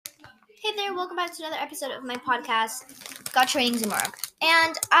Hey there, welcome back to another episode of my podcast, Gotcha Ratings and Mark.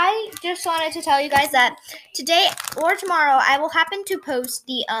 And I just wanted to tell you guys that today or tomorrow I will happen to post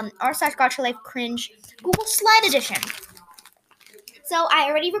the r/Gotcha Life Cringe Google Slide Edition. So I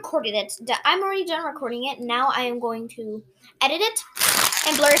already recorded it. I'm already done recording it. Now I am going to edit it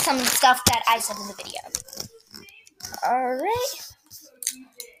and blur some stuff that I said in the video. Alright.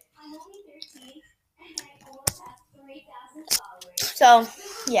 So,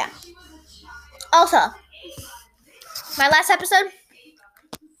 yeah. Also, my last episode,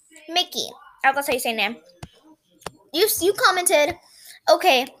 Mickey. That's how you say name. You commented,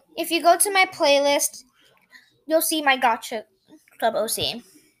 okay, if you go to my playlist, you'll see my Gotcha Club OC.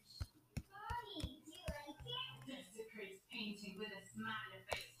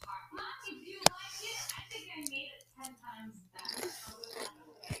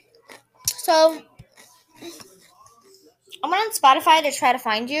 So, I went on Spotify to try to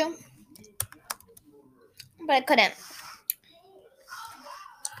find you, but I couldn't.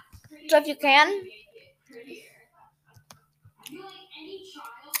 So if you can,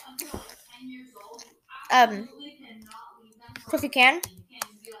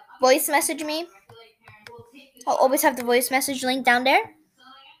 voice message me. I'll always have the voice message link down there.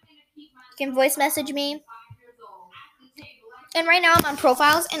 You can voice message me. And right now I'm on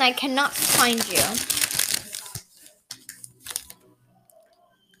profiles and I cannot find you.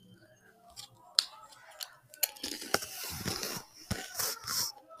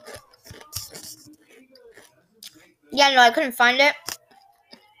 Yeah, no, I couldn't find it.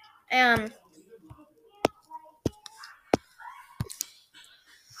 I'm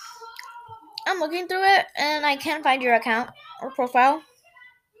looking through it and I can't find your account or profile.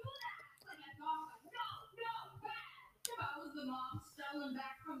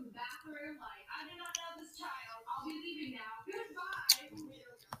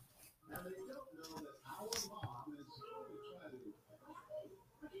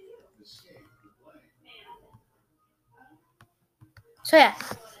 So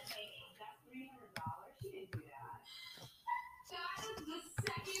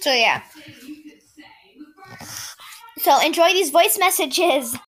yeah. So enjoy these voice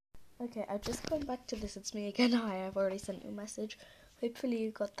messages. Okay, I've just gone back to this. It's me again. Hi, I've already sent you a message. Hopefully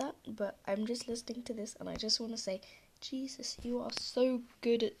you got that, but I'm just listening to this and I just want to say, Jesus, you are so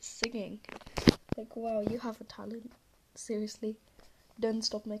good at singing. Like, wow, you have a talent. Seriously. Don't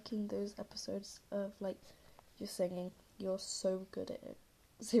stop making those episodes of, like, you singing. You're so good at it.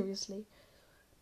 Seriously.